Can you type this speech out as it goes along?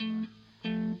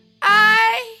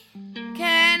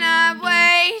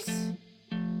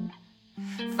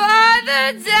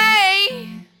the day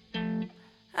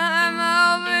I'm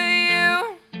over you.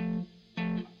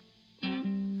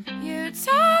 You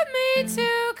told me to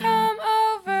come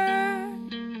over,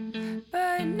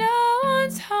 but no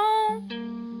one's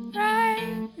home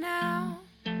right now.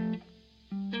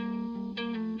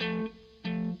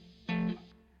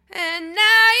 And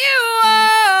now you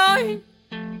won't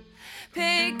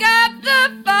pick up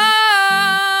the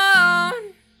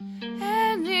phone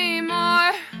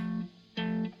anymore.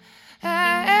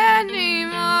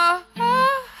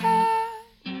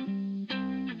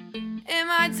 Am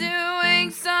I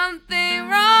doing something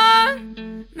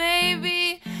wrong?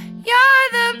 Maybe you're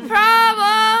the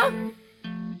problem.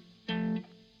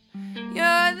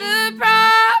 You're the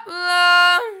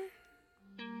problem.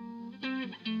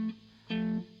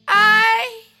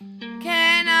 I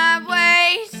cannot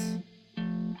wait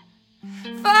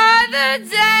for the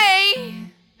day